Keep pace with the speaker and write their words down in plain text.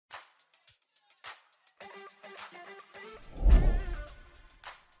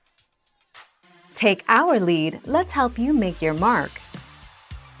Take our lead, let's help you make your mark.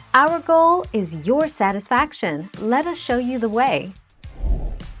 Our goal is your satisfaction. Let us show you the way.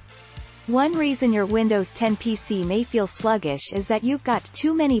 One reason your Windows 10 PC may feel sluggish is that you've got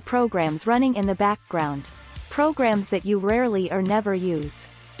too many programs running in the background. Programs that you rarely or never use.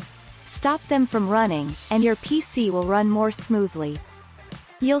 Stop them from running, and your PC will run more smoothly.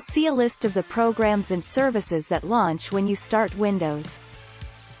 You'll see a list of the programs and services that launch when you start Windows.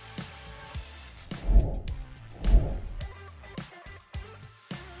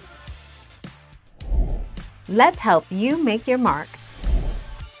 Let's help you make your mark.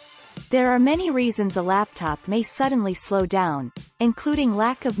 There are many reasons a laptop may suddenly slow down, including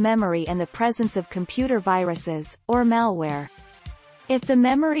lack of memory and the presence of computer viruses, or malware. If the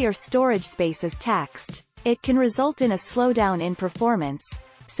memory or storage space is taxed, it can result in a slowdown in performance,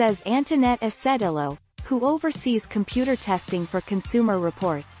 says Antoinette Acedillo, who oversees computer testing for Consumer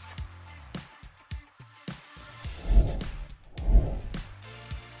Reports.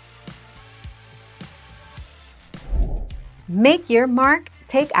 Make your mark,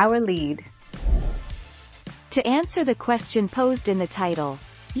 take our lead. To answer the question posed in the title,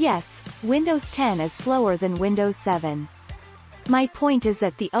 yes, Windows 10 is slower than Windows 7. My point is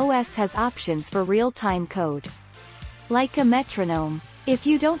that the OS has options for real-time code. Like a metronome. If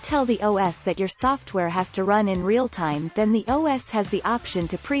you don't tell the OS that your software has to run in real time, then the OS has the option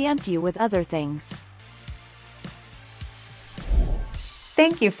to preempt you with other things.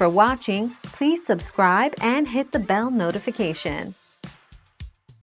 Thank you for watching. Please subscribe and hit the bell notification.